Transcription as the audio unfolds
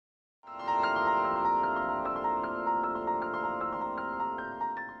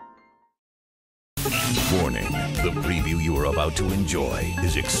Warning, the preview you are about to enjoy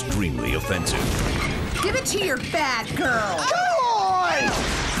is extremely offensive. Give it to your bad girl.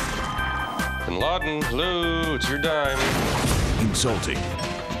 Bin Laden, Lou, it's your dime. Insulting.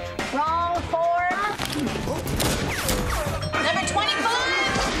 Wrong form. Number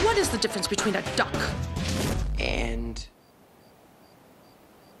 25. What is the difference between a duck And...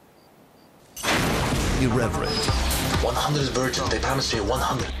 Irreverent. 100 virgins. They promised me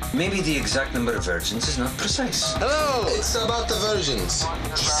 100. Maybe the exact number of virgins is not precise. Hello! It's about the virgins.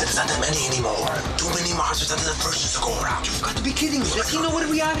 He said there's not that many anymore. Too many monsters under the virgins to go around. You've got to be kidding me. Does he know what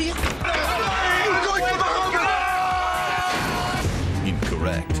we have here?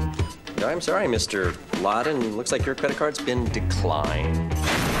 Incorrect. I'm sorry, Mr. Laden. Looks like your credit card's been declined.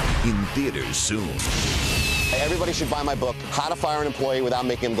 In theaters soon. Everybody should buy my book, How to Fire an Employee Without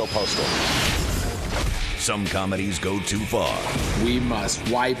Making Him Go Postal. Some comedies go too far. We must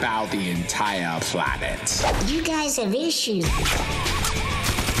wipe out the entire planet. You guys have issues.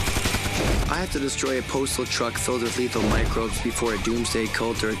 I have to destroy a postal truck filled with lethal microbes before a doomsday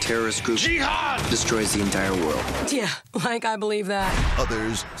cult or a terrorist group destroys the entire world. Yeah, like I believe that.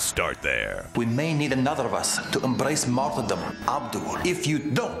 Others start there. We may need another of us to embrace martyrdom. Abdul, if you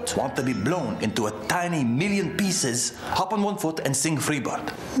don't want to be blown into a tiny million pieces, hop on one foot and sing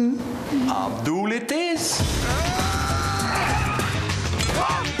Freebird. Abdul it is.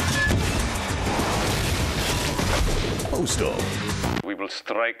 Postal. We will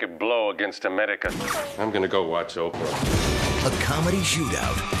strike a blow against America. I'm gonna go watch Oprah. A comedy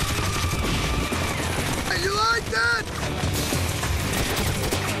shootout. You like that?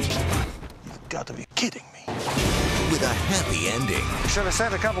 You've got to be kidding me. With a happy ending. Should have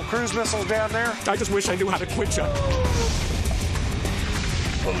sent a couple cruise missiles down there. I just wish I knew how to quit you.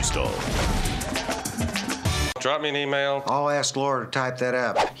 Postal. Drop me an email. I'll ask Laura to type that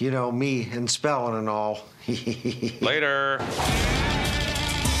up. You know, me and spelling and all. Later.